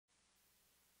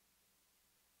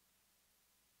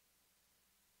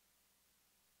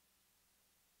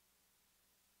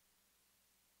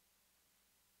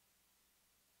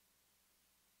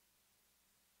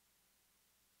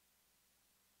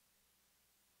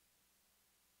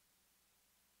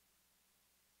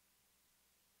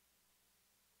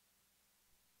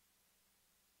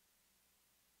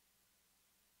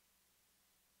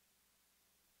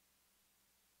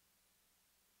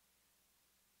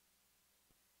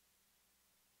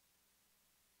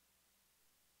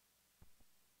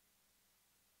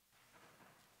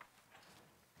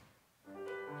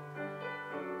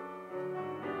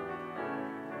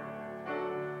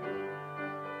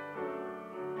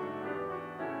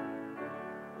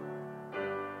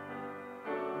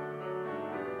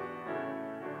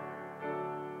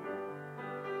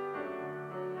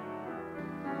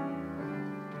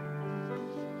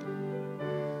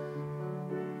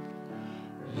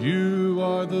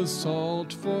are the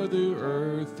salt for the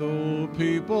earth, O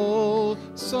people,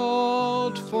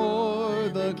 salt for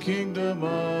the kingdom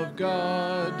of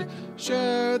God.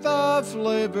 Share the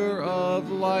flavor of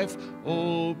life,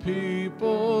 O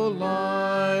people,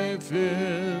 life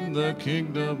in the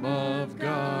kingdom of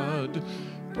God.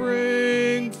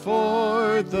 Bring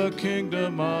forth the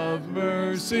kingdom of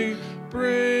mercy,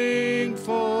 bring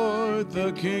forth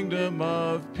the kingdom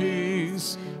of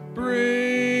peace,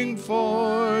 bring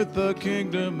forth the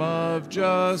kingdom of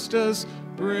justice,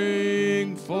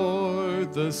 bring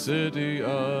forth the city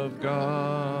of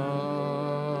God.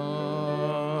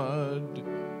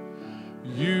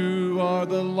 You are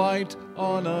the light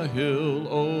on a hill,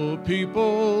 O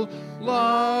people,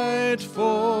 light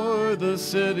for the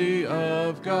city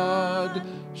of God.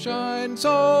 Shine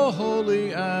so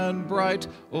holy and bright,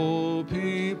 O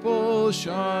people,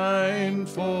 shine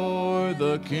for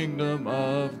the kingdom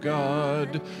of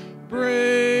God.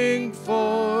 Bring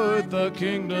forth the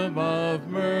kingdom of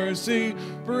mercy,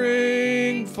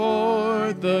 bring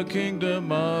forth the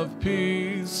kingdom of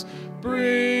peace,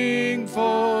 bring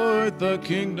forth the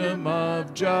kingdom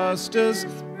of justice,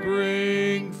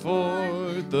 bring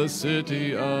forth the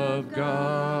city of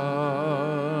God.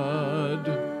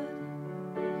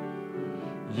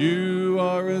 You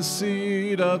are a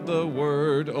seed of the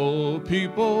word, O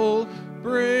people,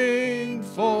 bring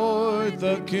forth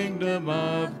the kingdom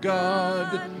of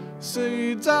God.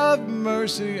 Seeds of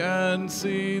mercy and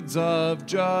seeds of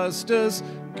justice,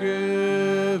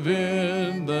 give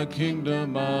in the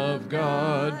kingdom of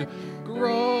God.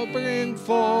 Grow, bring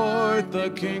forth the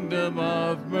kingdom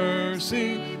of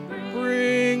mercy,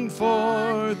 bring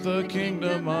forth the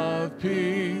kingdom of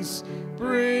peace,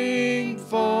 bring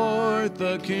forth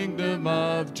the kingdom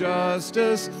of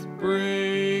justice,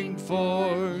 bring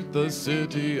forth the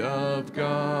city of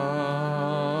God.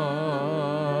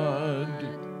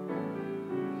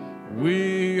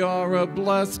 We are a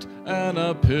blessed and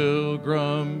a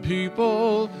pilgrim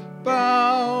people,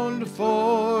 bound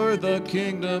for the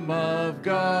kingdom of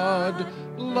God.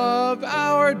 Love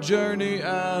our journey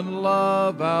and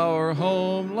love our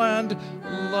homeland.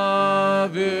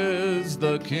 Love is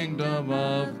the kingdom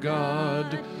of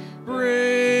God.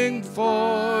 Bring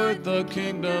forth the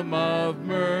kingdom of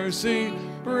mercy.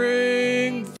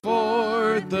 Bring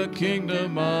forth the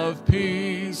kingdom of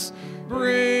peace.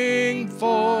 Bring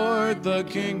forth the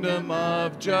kingdom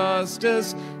of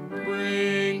justice.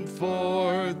 Bring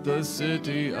forth the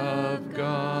city of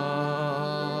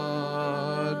God.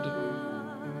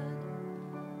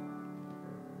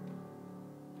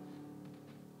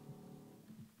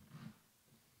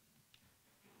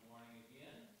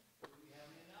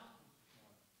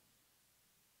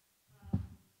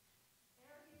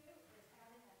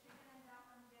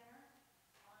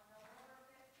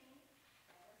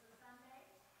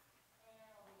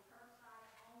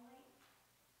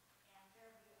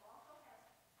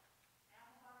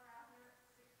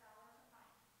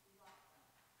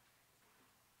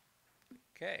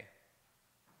 Okay.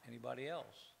 Anybody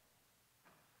else?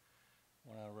 I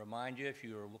want to remind you, if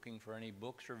you are looking for any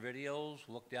books or videos,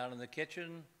 look down in the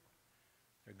kitchen.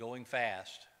 They're going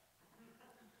fast.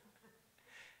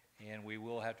 And we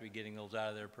will have to be getting those out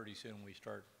of there pretty soon when we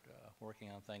start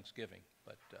working on Thanksgiving.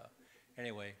 But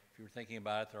anyway, if you're thinking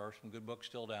about it, there are some good books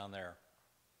still down there.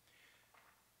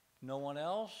 No one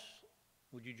else?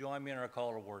 Would you join me in our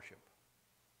call to worship?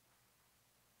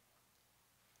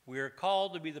 We are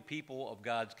called to be the people of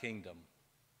God's kingdom.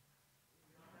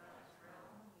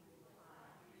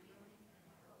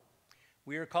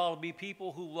 We are called to be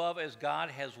people who love as God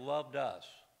has loved us.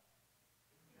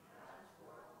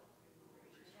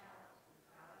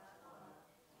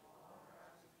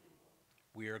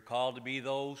 We are called to be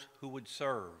those who would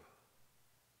serve.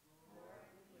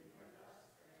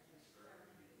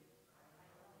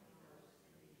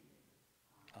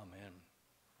 Amen.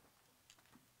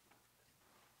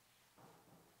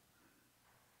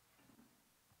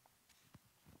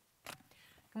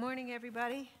 Good morning,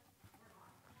 everybody.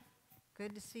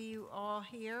 Good to see you all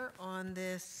here on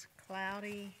this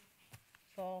cloudy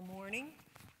fall morning.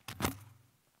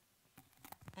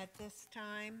 At this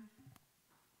time,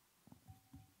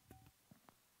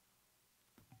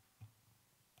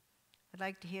 I'd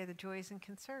like to hear the joys and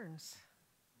concerns,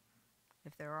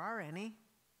 if there are any.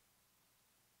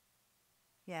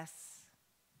 Yes.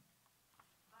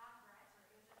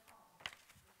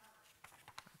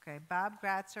 Okay, Bob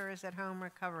Gratzer is at home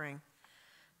recovering.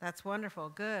 That's wonderful.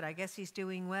 Good. I guess he's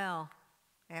doing well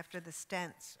after the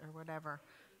stents or whatever.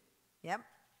 Yep.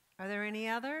 Are there any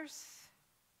others?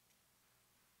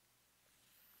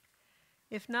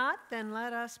 If not, then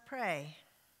let us pray.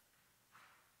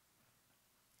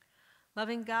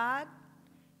 Loving God,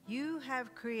 you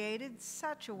have created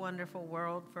such a wonderful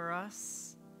world for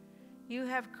us. You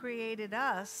have created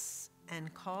us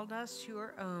and called us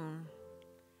your own.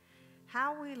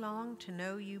 How we long to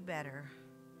know you better.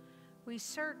 We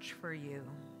search for you.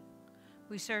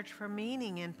 We search for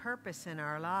meaning and purpose in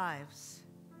our lives.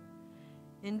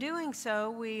 In doing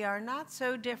so, we are not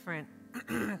so different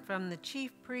from the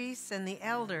chief priests and the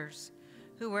elders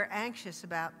who were anxious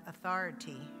about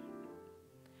authority.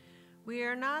 We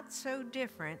are not so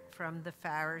different from the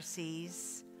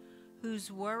Pharisees,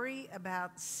 whose worry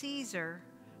about Caesar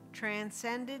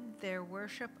transcended their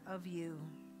worship of you.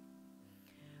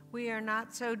 We are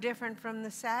not so different from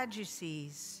the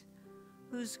Sadducees,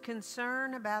 whose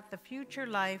concern about the future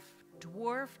life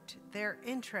dwarfed their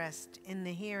interest in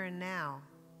the here and now.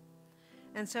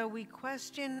 And so we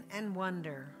question and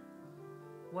wonder,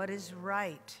 what is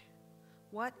right?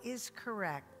 What is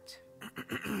correct?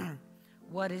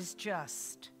 What is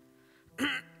just?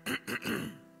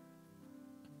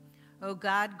 O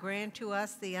God, grant to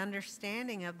us the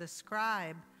understanding of the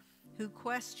scribe who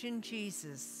questioned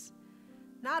Jesus,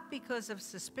 not because of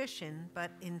suspicion,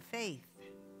 but in faith.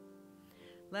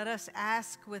 Let us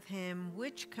ask with him,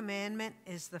 which commandment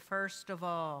is the first of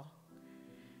all?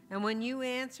 And when you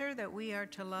answer that we are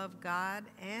to love God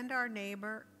and our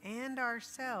neighbor and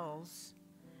ourselves,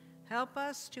 help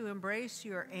us to embrace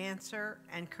your answer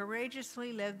and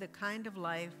courageously live the kind of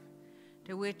life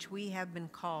to which we have been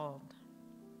called.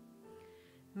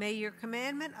 May your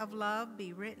commandment of love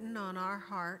be written on our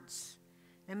hearts,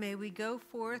 and may we go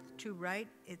forth to write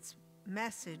its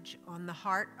message on the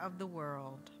heart of the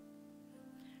world.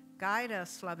 Guide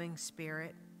us, loving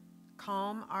Spirit.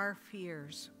 Calm our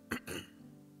fears.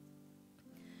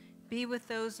 Be with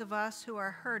those of us who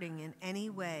are hurting in any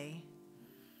way,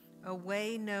 a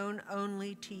way known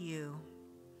only to you.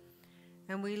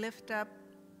 And we lift up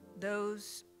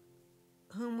those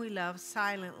whom we love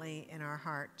silently in our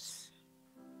hearts.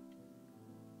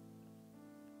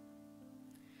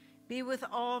 Be with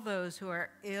all those who are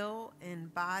ill in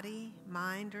body,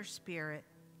 mind, or spirit.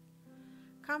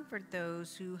 Comfort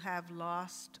those who have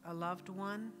lost a loved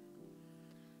one.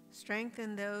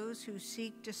 Strengthen those who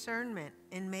seek discernment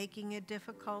in making a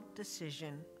difficult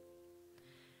decision.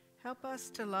 Help us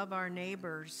to love our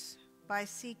neighbors by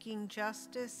seeking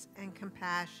justice and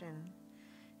compassion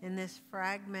in this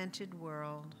fragmented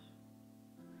world.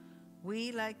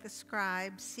 We, like the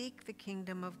scribe, seek the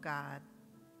kingdom of God.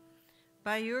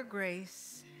 By your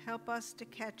grace, help us to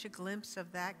catch a glimpse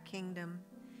of that kingdom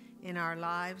in our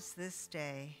lives this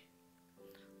day.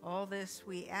 All this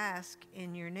we ask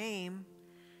in your name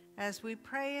as we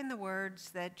pray in the words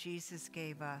that Jesus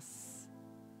gave us.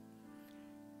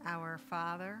 Our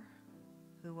Father,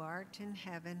 who art in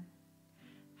heaven,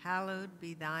 hallowed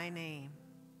be thy name.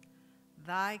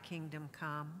 Thy kingdom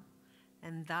come,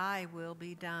 and thy will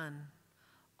be done,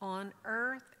 on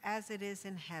earth as it is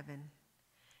in heaven.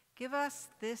 Give us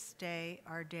this day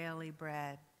our daily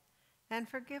bread, and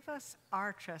forgive us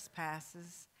our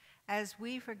trespasses, as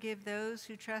we forgive those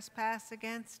who trespass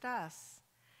against us.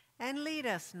 And lead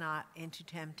us not into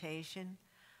temptation,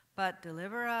 but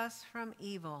deliver us from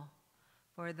evil.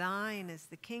 For thine is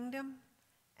the kingdom,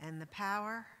 and the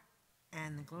power,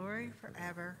 and the glory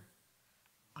forever.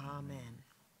 Amen.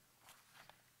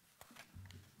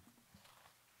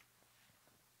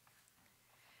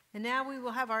 And now we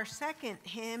will have our second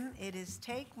hymn. It is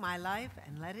Take My Life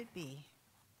and Let It Be.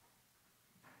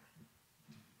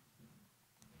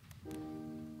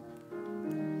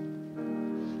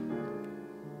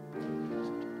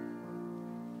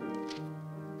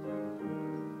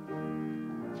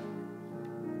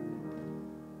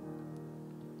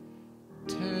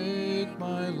 Take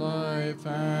my life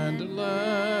and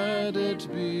let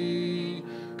it be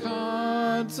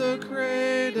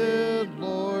consecrated,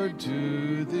 Lord,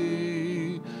 to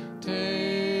thee.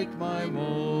 Take my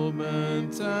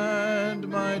moments and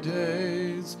my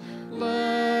days,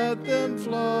 let them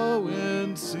flow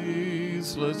in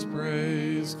ceaseless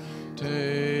praise.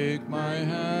 Take my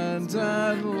hands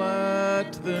and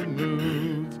let them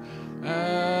move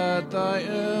at thy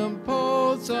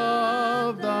impulse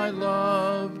of thy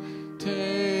love.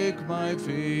 Take my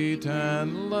feet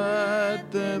and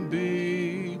let them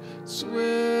be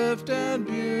swift and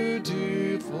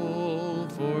beautiful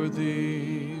for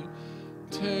thee.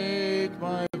 Take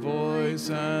my voice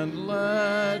and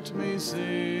let me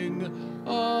sing,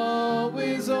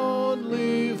 always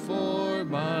only for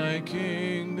my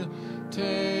King.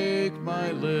 Take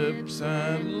my lips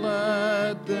and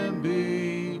let them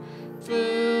be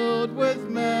filled with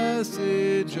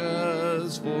messages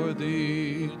for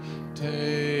thee.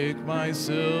 Take my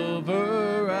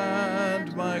silver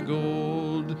and my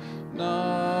gold,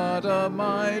 not a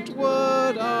mite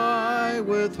would I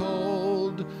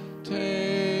withhold.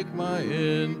 Take my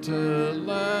intellect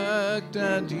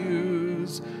and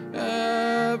use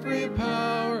every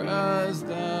power as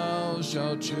thou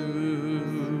shalt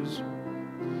choose.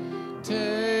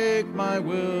 Take my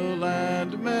will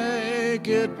and make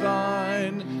it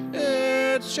thine,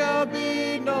 it shall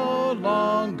be no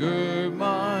longer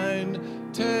mine.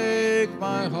 Take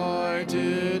my heart,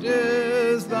 it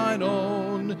is thine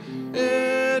own,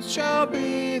 it shall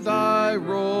be thy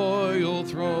royal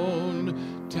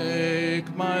throne.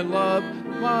 Take my love,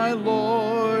 my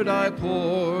Lord, I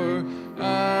pour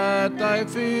at thy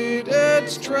feet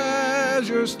its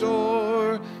treasure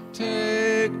store.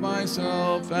 Take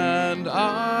myself and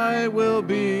I will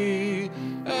be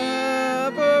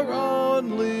ever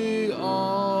only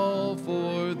all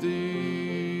for thee.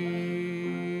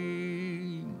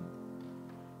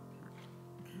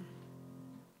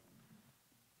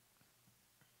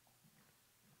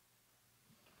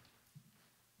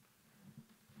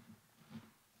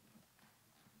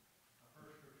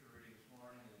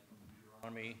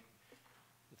 Deuteronomy,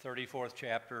 the 34th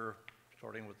chapter,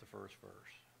 starting with the first verse.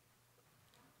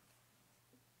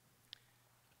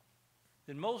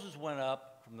 Then Moses went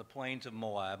up from the plains of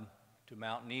Moab to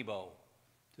Mount Nebo,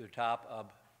 to the top of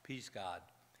Pisgah,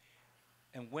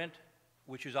 and went,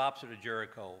 which is opposite of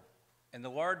Jericho. And the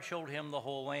Lord showed him the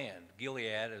whole land,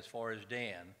 Gilead as far as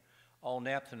Dan, all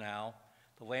Naphtali,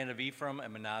 the land of Ephraim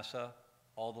and Manasseh,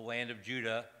 all the land of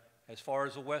Judah, as far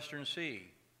as the western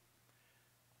sea,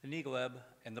 the Negev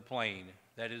and the plain,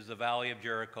 that is the valley of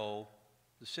Jericho,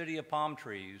 the city of palm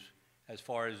trees, as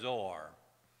far as Zoar.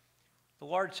 The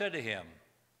Lord said to him,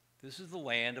 This is the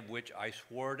land of which I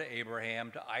swore to Abraham,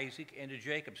 to Isaac, and to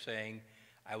Jacob, saying,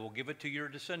 I will give it to your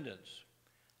descendants.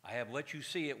 I have let you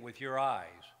see it with your eyes,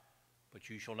 but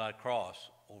you shall not cross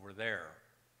over there.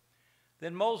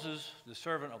 Then Moses, the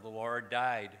servant of the Lord,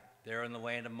 died there in the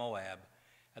land of Moab.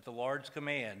 At the Lord's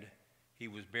command, he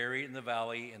was buried in the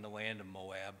valley in the land of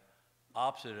Moab,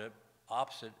 opposite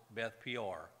Beth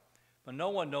Peor. But no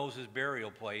one knows his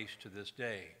burial place to this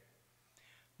day.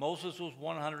 Moses was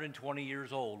 120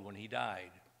 years old when he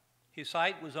died. His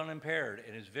sight was unimpaired,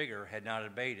 and his vigor had not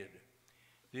abated.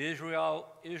 The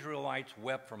Israelites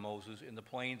wept for Moses in the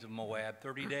plains of Moab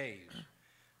 30 days.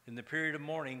 Then the period of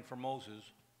mourning for Moses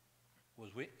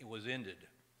was ended.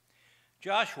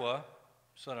 Joshua,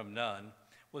 son of Nun,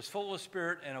 was full of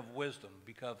spirit and of wisdom,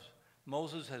 because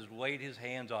Moses has laid his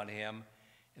hands on him,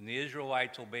 and the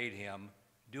Israelites obeyed him,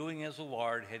 doing as the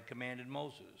Lord had commanded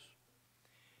Moses.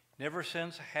 Never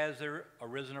since has there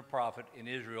arisen a prophet in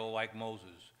Israel like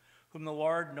Moses, whom the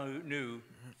Lord knew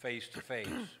face to face.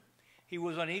 He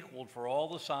was unequaled for all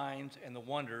the signs and the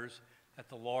wonders that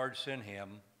the Lord sent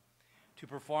him to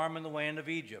perform in the land of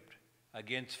Egypt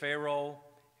against Pharaoh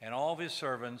and all of his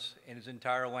servants and his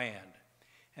entire land,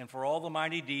 and for all the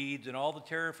mighty deeds and all the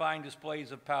terrifying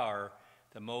displays of power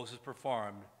that Moses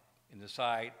performed in the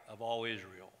sight of all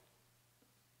Israel.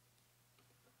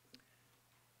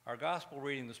 Our gospel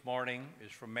reading this morning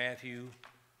is from Matthew,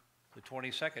 the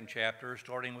 22nd chapter,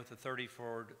 starting with the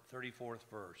 34th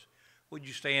verse. Would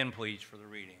you stand, please, for the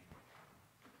reading?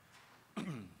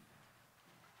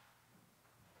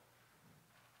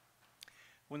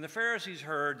 When the Pharisees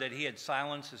heard that he had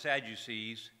silenced the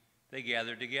Sadducees, they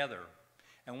gathered together.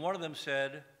 And one of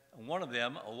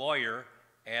them, a lawyer,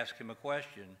 asked him a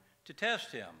question to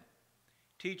test him.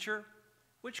 Teacher,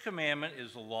 which commandment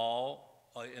is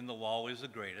in the law is the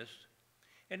greatest?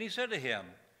 And he said to him,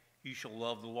 You shall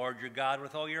love the Lord your God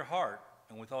with all your heart,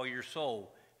 and with all your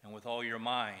soul, and with all your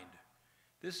mind.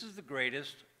 This is the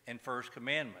greatest and first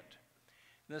commandment.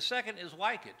 And the second is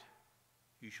like it.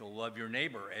 You shall love your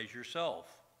neighbor as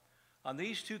yourself. On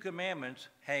these two commandments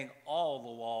hang all the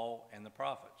law and the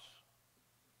prophets.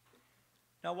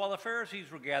 Now, while the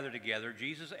Pharisees were gathered together,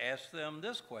 Jesus asked them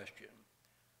this question,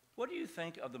 What do you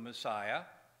think of the Messiah?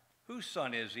 Whose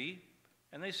son is he?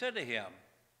 And they said to him,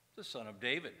 The son of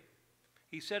David.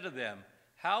 He said to them,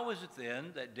 How is it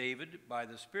then that David, by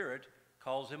the Spirit,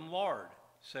 calls him Lord,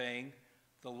 saying,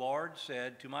 The Lord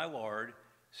said to my Lord,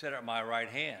 Sit at my right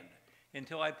hand,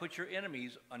 until I put your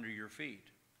enemies under your feet.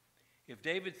 If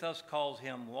David thus calls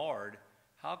him Lord,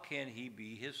 how can he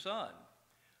be his son?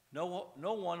 No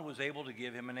one was able to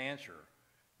give him an answer,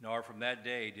 nor from that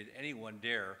day did anyone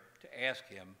dare to ask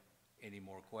him any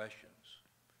more questions.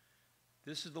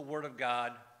 This is the word of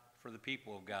God for the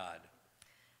people of God.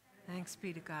 Thanks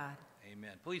be to God.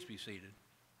 Amen. Please be seated.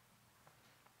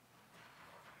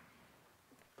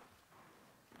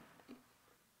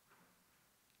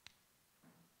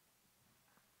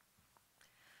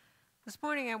 This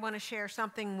morning I want to share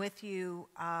something with you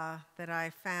that I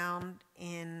found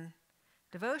in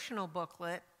devotional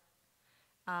booklet.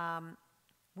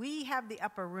 We have the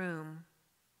upper room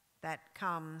that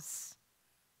comes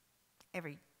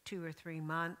every 2 or 3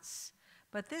 months,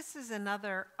 but this is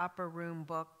another upper room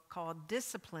book called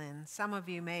Discipline. Some of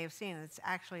you may have seen it. It's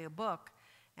actually a book,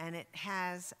 and it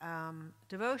has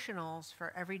devotionals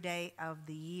for every day of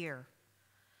the year.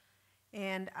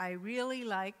 And I really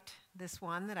liked this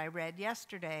one that I read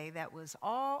yesterday that was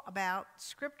all about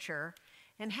Scripture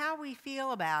and how we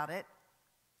feel about it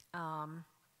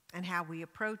and how we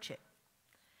approach it.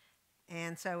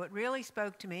 And so it really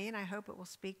spoke to me, and I hope it will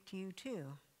speak to you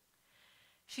too.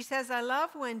 She says, "I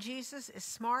love when Jesus is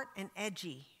smart and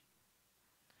edgy,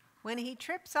 when he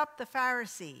trips up the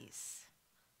Pharisees,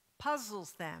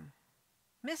 puzzles them,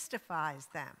 mystifies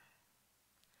them.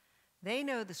 They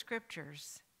know the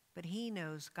Scriptures, but he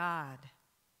knows God.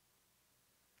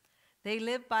 They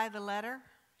live by the letter,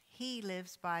 he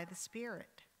lives by the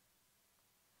Spirit.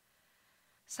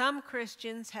 Some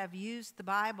Christians have used the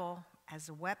Bible as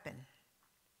a weapon,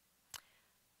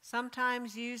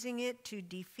 sometimes using it to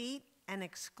defeat and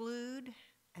exclude,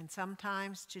 and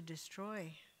sometimes to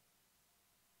destroy.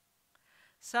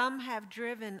 Some have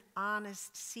driven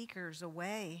honest seekers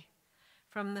away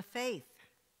from the faith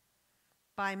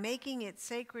by making its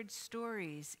sacred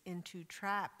stories into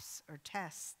traps or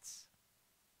tests.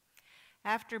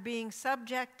 After being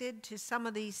subjected to some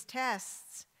of these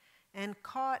tests and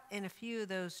caught in a few of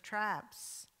those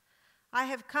traps, I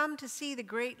have come to see the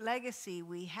great legacy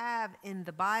we have in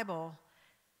the Bible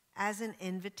as an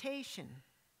invitation.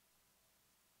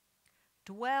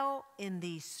 Dwell in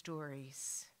these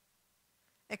stories,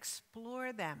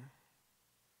 explore them,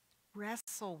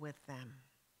 wrestle with them.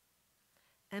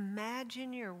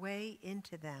 Imagine your way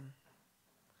into them.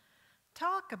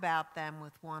 Talk about them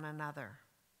with one another.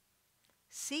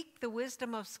 Seek the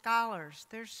wisdom of scholars.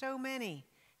 There's so many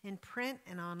in print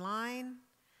and online.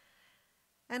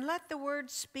 And let the word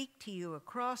speak to you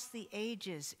across the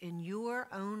ages in your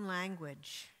own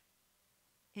language,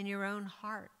 in your own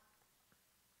heart.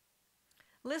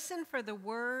 Listen for the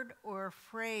word or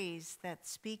phrase that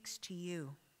speaks to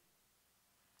you.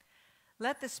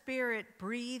 Let the Spirit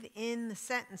breathe in the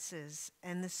sentences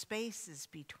and the spaces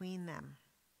between them.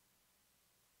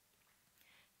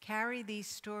 Carry these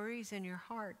stories in your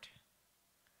heart.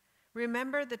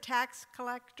 Remember the tax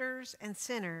collectors and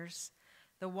sinners,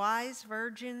 the wise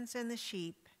virgins and the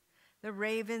sheep, the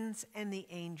ravens and the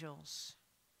angels.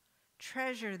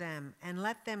 Treasure them and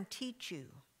let them teach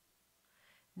you.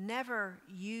 Never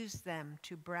use them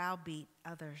to browbeat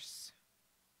others.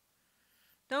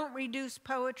 Don't reduce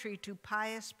poetry to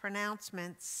pious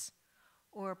pronouncements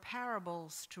or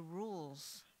parables to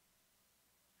rules.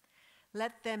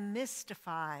 Let them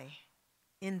mystify,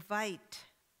 invite,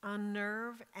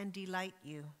 unnerve, and delight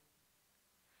you.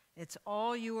 It's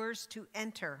all yours to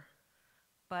enter,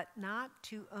 but not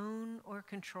to own or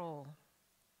control.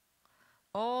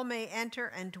 All may enter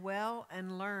and dwell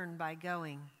and learn by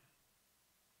going.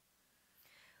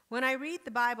 When I read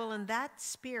the Bible in that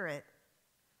spirit,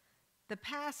 the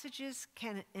passages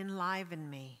can enliven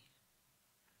me.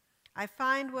 I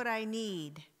find what I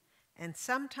need, and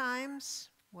sometimes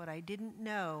what I didn't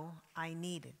know I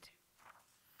needed.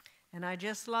 And I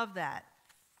just love that.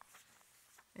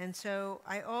 And so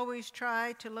I always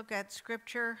try to look at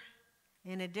Scripture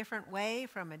in a different way,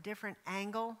 from a different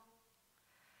angle.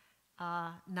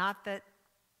 Not that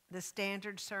the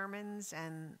standard sermons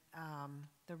and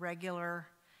the regular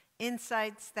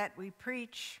insights that we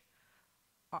preach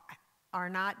are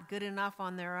not good enough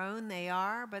on their own. They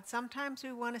are, but sometimes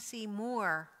we want to see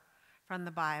more from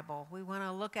the Bible. We want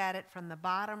to look at it from the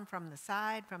bottom, from the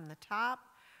side, from the top,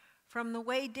 from the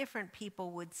way different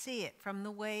people would see it, from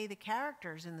the way the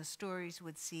characters in the stories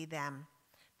would see them,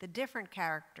 the different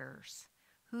characters.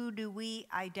 Who do we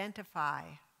identify?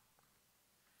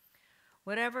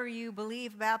 Whatever you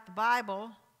believe about the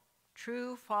Bible,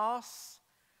 true, false,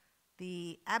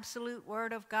 the absolute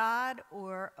Word of God,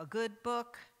 or a good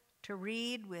book to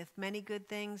read with many good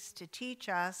things to teach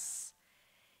us,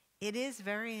 it is a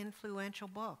very influential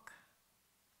book.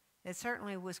 It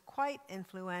certainly was quite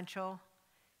influential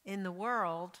in the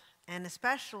world, and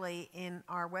especially in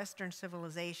our Western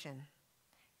civilization.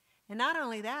 And not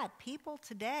only that, people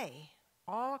today,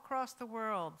 all across the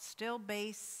world, still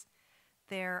base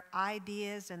their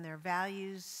ideas and their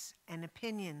values and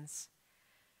opinions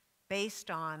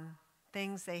based on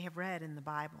things they have read in the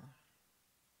Bible.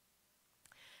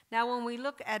 Now, when we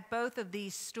look at both of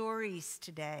these stories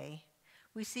today,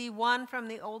 we see one from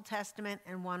the Old Testament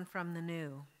and one from the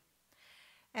New.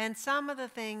 And some of the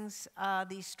things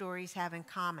these stories have in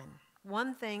common.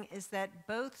 one thing is that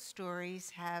both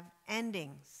stories have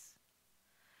endings.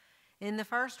 In the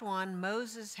first one,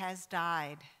 Moses has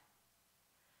died,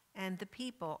 and the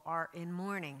people are in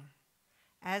mourning,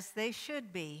 as they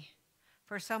should be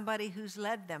for somebody who's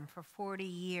led them for 40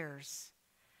 years.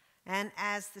 And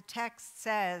as the text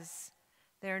says,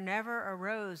 there never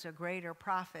arose a greater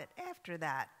prophet after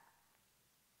that.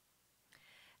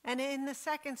 And in the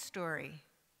second story,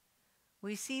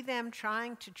 we see them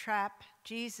trying to trap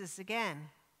Jesus again,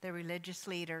 the religious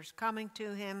leaders coming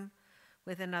to him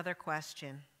with another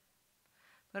question.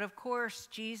 But of course,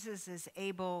 Jesus is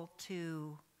able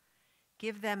to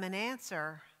give them an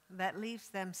answer that leaves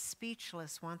them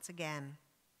speechless once again.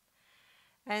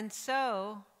 And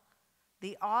so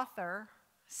the author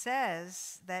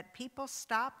says that people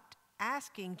stopped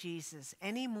asking Jesus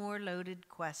any more loaded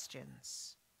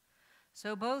questions.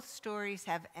 So both stories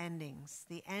have endings,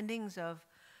 the endings of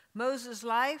Moses'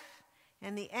 life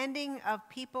and the ending of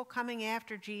people coming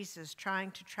after Jesus,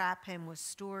 trying to trap him with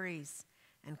stories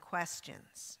and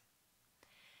questions.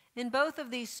 In both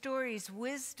of these stories,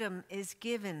 wisdom is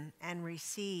given and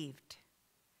received.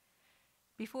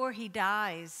 Before he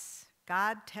dies,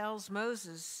 God tells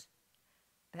Moses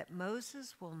that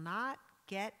Moses will not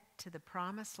get to the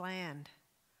promised land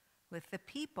with the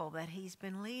people that he's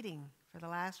been leading for the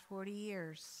last 40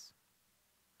 years.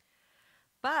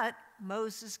 But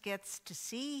Moses gets to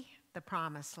see the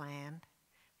promised land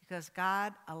because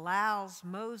God allows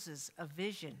Moses a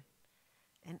vision,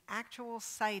 an actual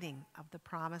sighting of the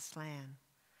promised land.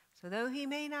 So though he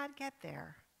may not get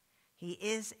there, he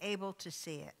is able to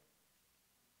see it.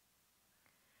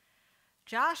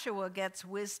 Joshua gets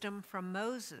wisdom from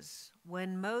Moses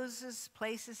when Moses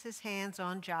places his hands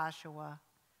on Joshua,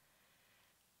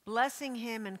 blessing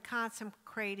him and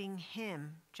consecrating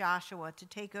him, Joshua, to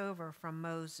take over from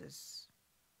Moses.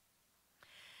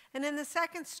 And in the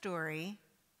second story,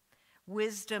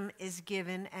 wisdom is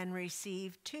given and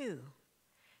received too.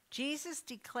 Jesus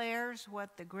declares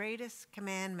what the greatest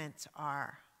commandments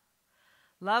are.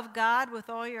 Love God with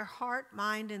all your heart,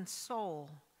 mind, and soul,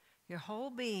 your whole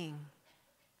being,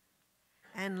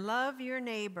 and love your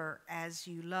neighbor as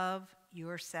you love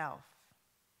yourself.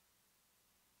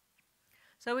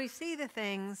 So we see the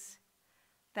things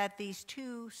that these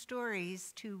two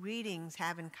stories, two readings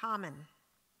have in common.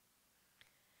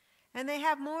 And they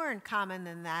have more in common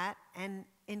than that, and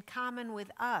in common with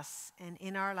us and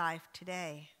in our life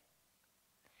today.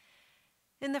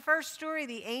 In the first story,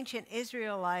 the ancient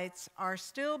Israelites are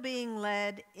still being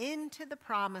led into the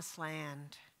promised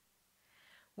land,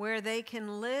 where they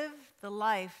can live the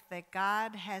life that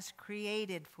God has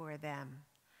created for them,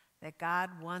 that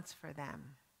God wants for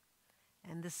them,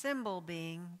 and the symbol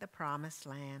being the promised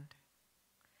land.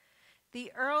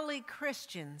 The early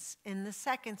Christians in the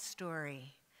second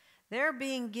story, they're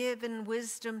being given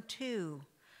wisdom too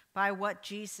by what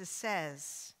Jesus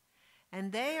says,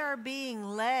 and they are being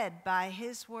led by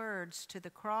his words to the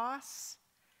cross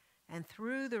and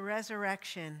through the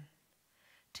resurrection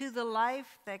to the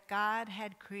life that God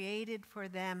had created for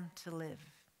them to live.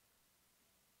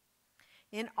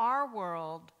 In our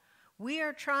world, we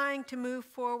are trying to move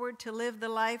forward to live the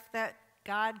life that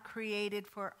God created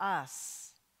for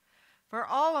us. For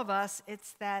all of us,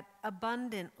 it's that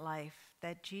abundant life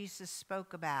that Jesus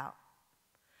spoke about,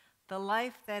 the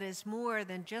life that is more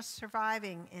than just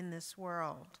surviving in this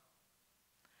world.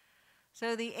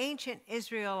 So the ancient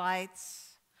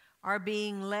Israelites are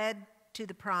being led to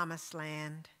the promised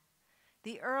land.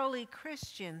 The early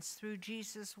Christians, through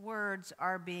Jesus' words,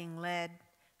 are being led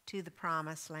to the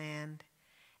promised land.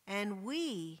 And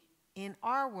we, in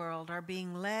our world, are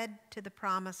being led to the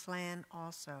promised land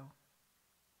also.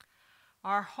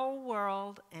 Our whole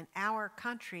world and our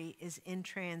country is in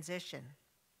transition.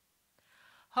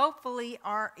 Hopefully,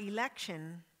 our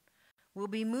election will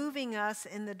be moving us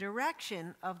in the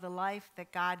direction of the life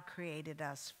that God created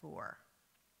us for.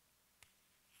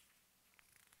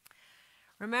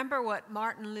 Remember what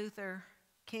Martin Luther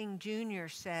King Jr.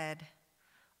 said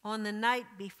on the night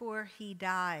before he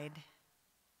died.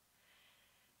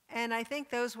 And I think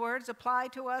those words apply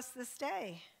to us this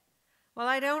day. Well,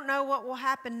 I don't know what will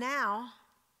happen now.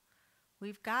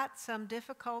 We've got some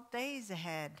difficult days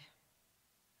ahead.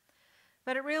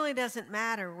 But it really doesn't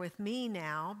matter with me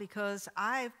now because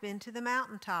I've been to the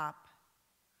mountaintop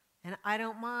and I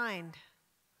don't mind.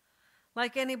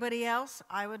 Like anybody else,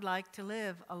 I would like to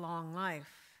live a long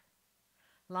life.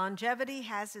 Longevity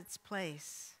has its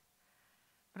place,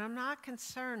 but I'm not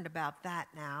concerned about that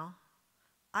now.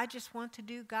 I just want to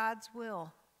do God's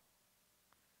will.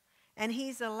 And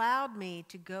he's allowed me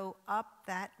to go up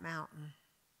that mountain.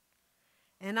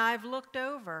 And I've looked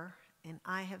over and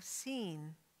I have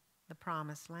seen the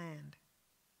promised land.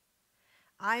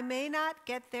 I may not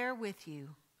get there with you,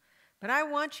 but I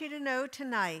want you to know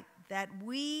tonight that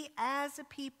we as a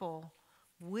people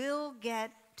will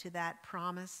get to that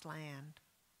promised land.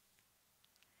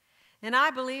 And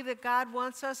I believe that God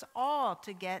wants us all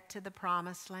to get to the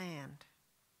promised land.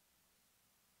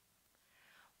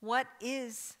 What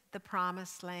is the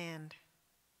promised land?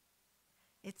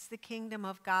 It's the kingdom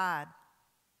of God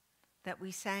that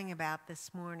we sang about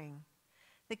this morning.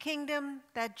 The kingdom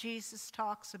that Jesus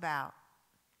talks about.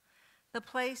 The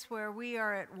place where we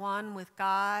are at one with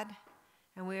God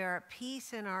and we are at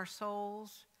peace in our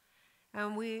souls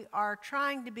and we are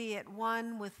trying to be at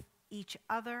one with each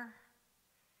other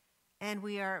and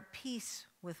we are at peace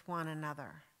with one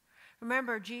another.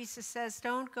 Remember, Jesus says,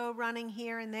 don't go running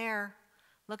here and there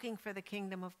looking for the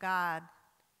kingdom of God.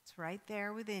 It's right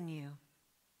there within you.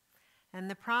 And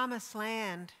the promised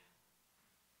land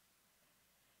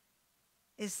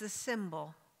is the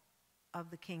symbol of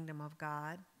the kingdom of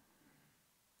God.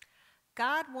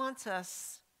 God wants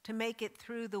us to make it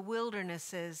through the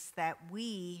wildernesses that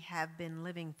we have been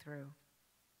living through.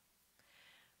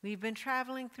 We've been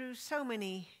traveling through so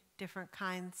many different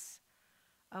kinds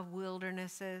of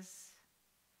wildernesses.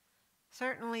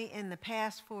 Certainly in the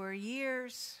past 4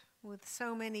 years, with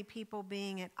so many people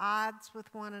being at odds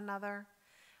with one another,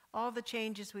 all the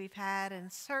changes we've had,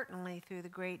 and certainly through the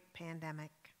great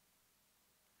pandemic.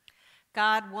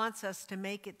 God wants us to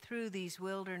make it through these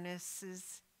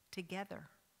wildernesses together.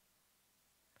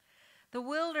 The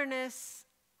wilderness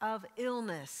of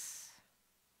illness,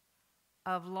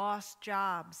 of lost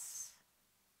jobs,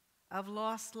 of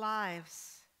lost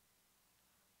lives,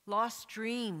 lost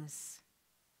dreams,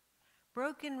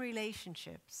 broken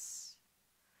relationships,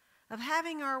 of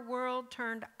having our world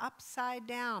turned upside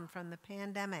down from the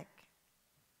pandemic,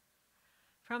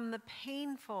 from the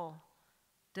painful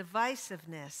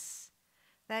divisiveness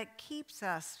that keeps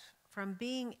us from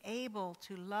being able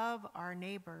to love our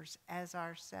neighbors as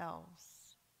ourselves.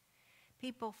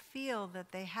 People feel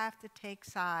that they have to take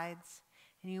sides,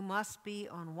 and you must be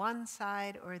on one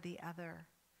side or the other,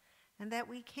 and that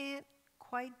we can't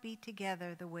quite be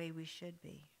together the way we should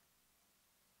be.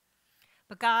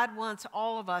 But God wants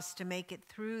all of us to make it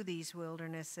through these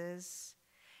wildernesses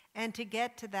and to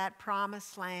get to that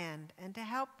promised land and to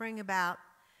help bring about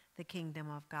the kingdom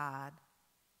of God.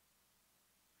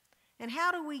 And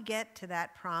how do we get to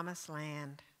that promised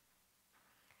land?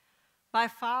 By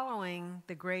following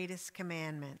the greatest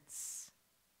commandments.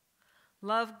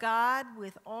 Love God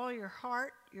with all your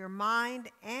heart, your mind,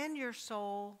 and your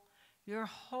soul, your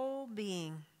whole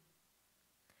being.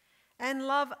 And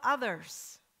love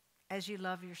others as you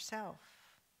love yourself.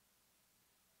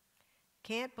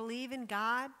 Can't believe in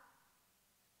God?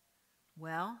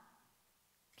 Well,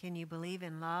 can you believe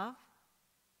in love?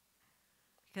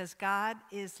 Because God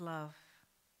is love.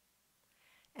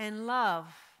 And love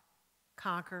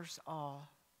conquers all.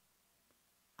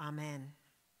 Amen.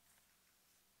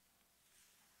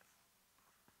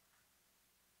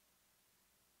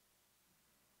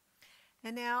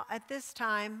 And now, at this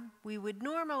time, we would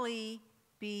normally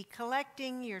be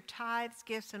collecting your tithes,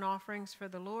 gifts, and offerings for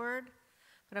the Lord.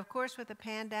 But of course, with the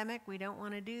pandemic, we don't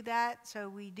want to do that. So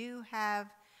we do have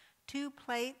 2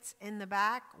 plates in the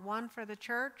back, one for the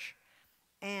church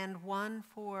and one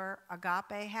for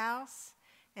Agape House.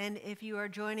 And if you are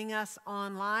joining us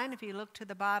online, if you look to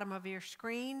the bottom of your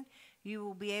screen, you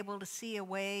will be able to see a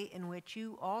way in which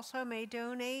you also may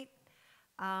donate,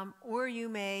 or you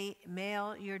may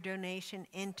mail your donation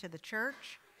into the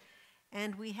church.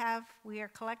 And we are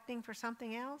collecting for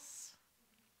something else.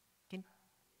 So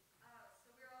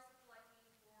we're also collecting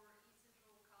for East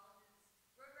Central College's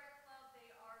Rotary Club.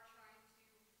 They are trying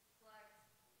to collect,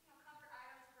 comfort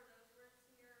items for those who are in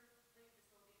senior living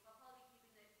facilities. So I'll probably be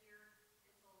keeping it here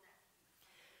until next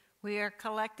week. We are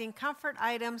collecting comfort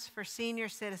items for senior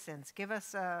citizens. Give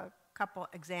us a couple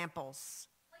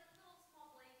examples. Like little small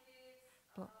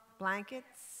blankets.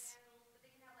 Blankets, Candles, but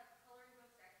they can have like coloring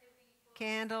books, activity books.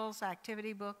 candles,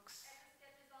 activity books. Extra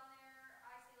sketches on there.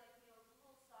 I say little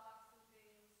socks and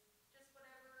things. Just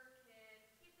whatever can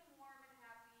keep them warm and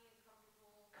happy and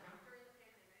comfortable during the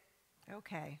pandemic.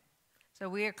 Okay. So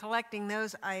we are collecting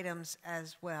those items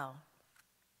as well.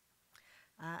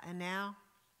 And now,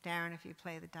 Darren, if you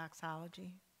play the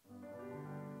doxology.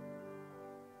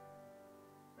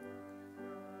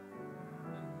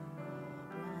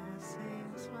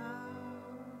 Blessings flow.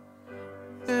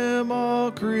 Him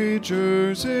all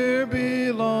creatures here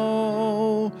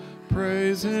below,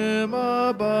 praise him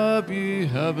above, ye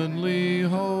heavenly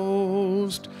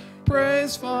host.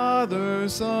 Praise Father,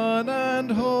 Son,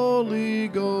 and Holy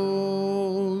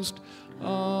Ghost.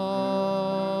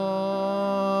 Amen.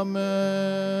 Amen.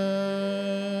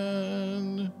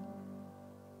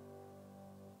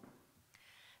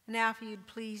 Now, if you'd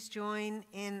please join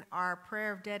in our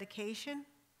prayer of dedication.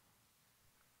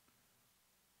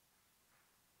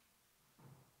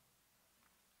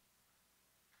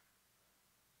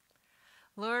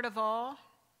 Lord of all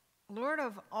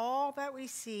that we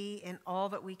see and all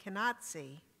that we cannot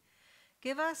see,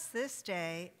 give us this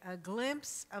day a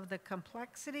glimpse of the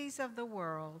complexities of the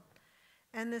world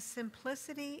and the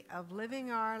simplicity of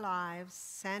living our lives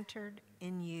centered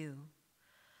in you,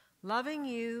 loving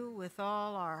you with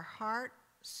all our heart,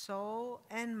 soul,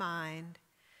 and mind,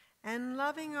 and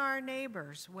loving our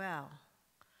neighbors well.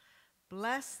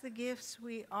 Bless the gifts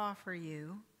we offer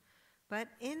you, but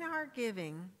in our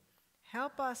giving,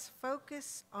 help us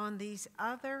focus on these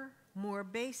other, more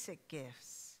basic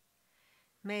gifts.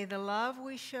 May the love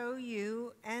we show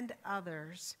you and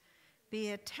others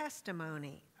be a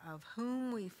testimony of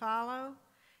whom we follow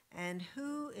and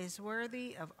who is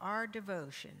worthy of our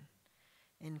devotion.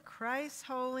 In Christ's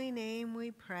holy name we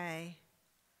pray.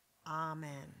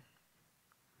 Amen.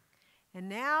 And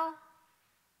now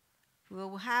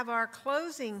we'll have our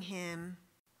closing hymn,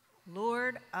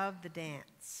 Lord of the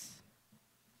Dance.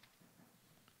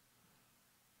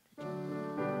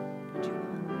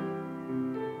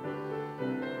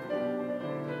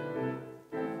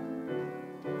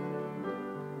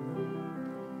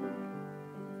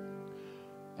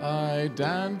 I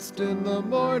danced in the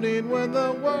morning when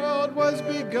the world was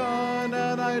begun,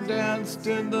 and I danced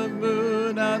in the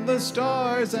moon and the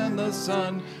stars and the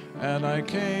sun, and I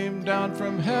came down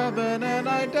from heaven and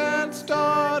I danced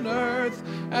on earth.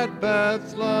 At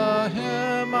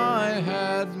Bethlehem I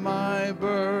had my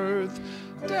birth.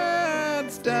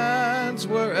 Dance, dance,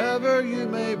 wherever you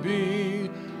may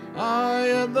be. I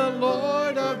am the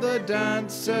Lord of the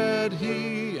dance, said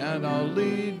he, and I'll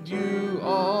lead you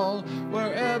all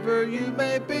wherever you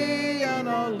may be, and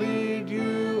I'll lead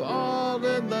you all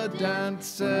in the dance,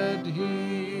 said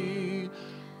he.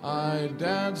 I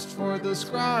danced for the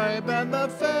scribe and the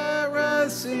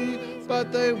Pharisee,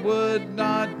 but they would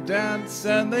not dance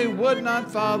and they would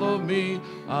not follow me.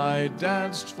 I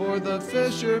danced for the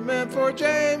fishermen, for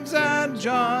James and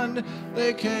John.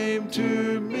 They came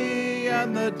to me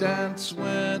and the dance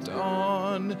went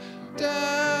on.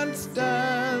 Dance,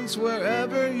 dance,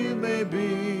 wherever you may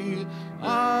be.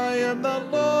 I am the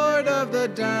Lord of the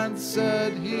dance,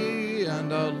 said he,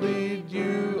 and I'll lead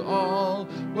you all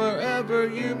wherever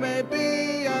you may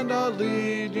be, and I'll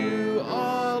lead you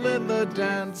all in the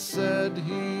dance, said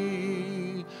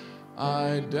he.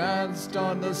 I danced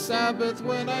on the Sabbath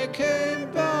when I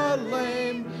came the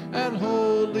lame, and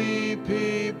holy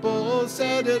people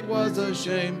said it was a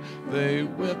shame. They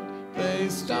whipped, they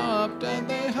stopped, and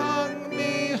they hung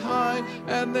me high,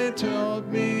 and they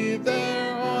told me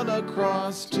there on a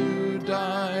cross to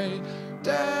die.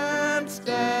 Dance,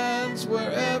 dance,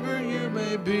 wherever you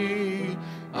may be.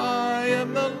 I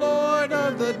am the Lord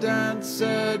of the dance,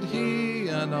 said he,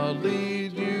 and I'll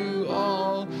lead you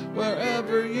all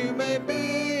wherever you may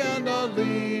be, and I'll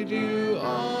lead you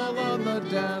all on the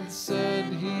dance, said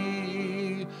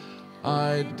he.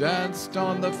 I danced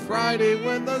on the Friday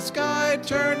when the sky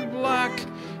turned black.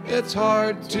 It's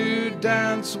hard to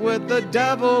dance with the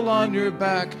devil on your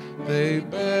back. They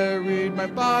buried my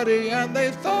body and they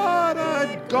thought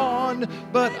I'd gone,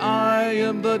 but I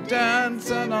am the dance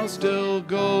and I'll still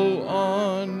go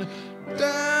on.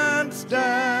 Dance,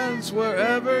 dance,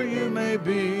 wherever you may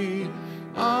be.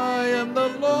 I am the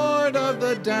Lord of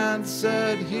the dance,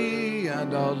 said he,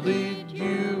 and I'll lead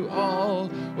you all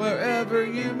wherever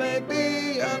you may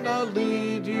be, and I'll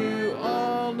lead you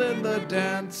all in the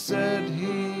dance, said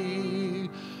he.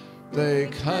 They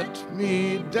cut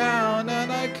me down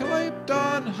and I climbed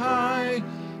on high.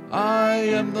 I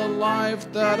am the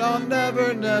life that I'll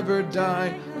never, never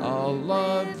die. I'll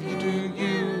love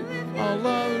you, I'll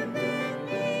love you.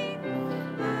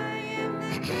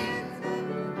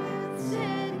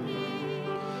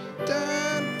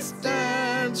 Dance,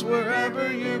 dance,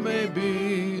 wherever you may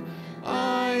be.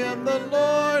 I am the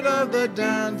Lord of the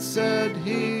dance, said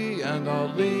he, and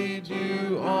I'll lead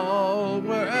you all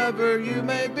wherever you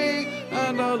may be,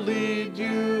 and I'll lead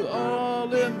you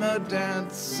all in the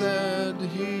dance, said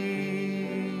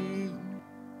he.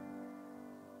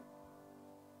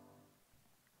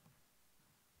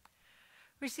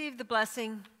 Receive the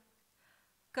blessing.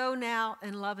 Go now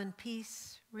in love and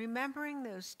peace, remembering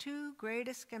those two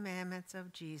greatest commandments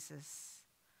of Jesus.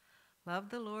 Love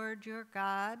the Lord your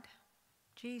God,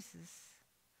 Jesus,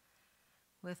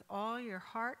 with all your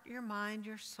heart, your mind,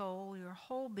 your soul, your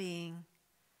whole being,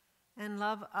 and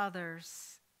love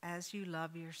others as you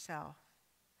love yourself.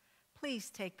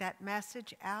 Please take that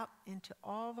message out into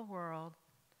all the world.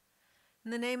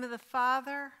 In the name of the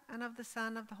Father, and of the Son,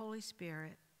 and of the Holy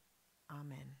Spirit.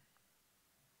 Amen.